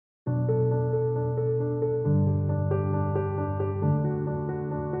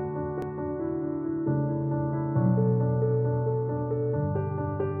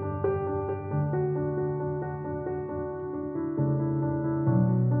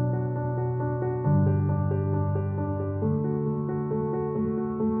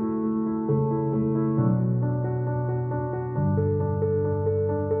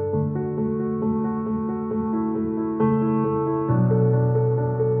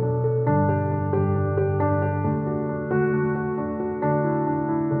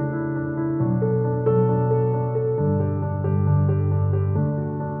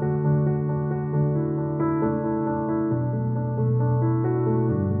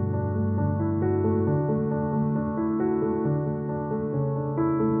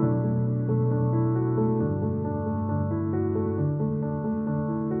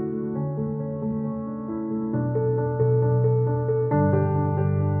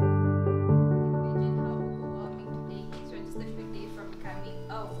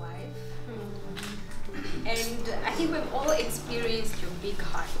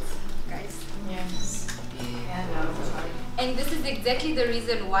exactly the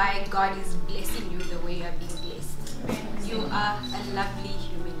reason why God is blessing you the way you are being blessed. You are a lovely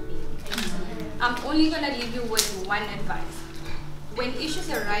human being. I'm only going to leave you with one advice. When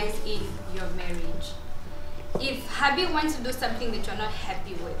issues arise in your marriage, if hubby wants to do something that you're not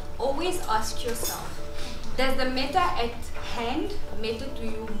happy with, always ask yourself, does the matter at hand matter to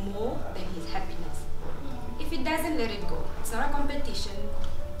you more than his happiness? If it doesn't, let it go. It's not a competition,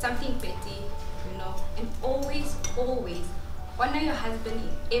 something petty, you know. And always, always honor your husband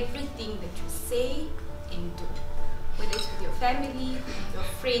in everything that you say and do. Whether it's with your family, your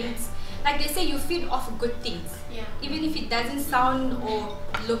friends. Like they say, you feed off good things. Yeah. Even if it doesn't sound or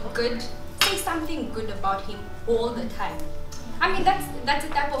look good, say something good about him all the time. I mean, that's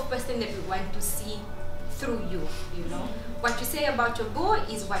the type of person that we want to see through you, you know. What you say about your boo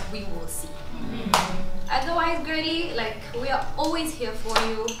is what we will see. Otherwise, girlie, like, we are always here for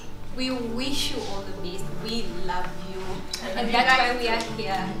you. We wish you all the best. We love you. And that's why we are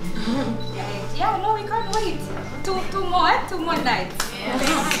here. Yeah, no, we can't wait. Two more nights.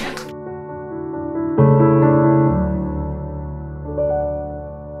 Yeah.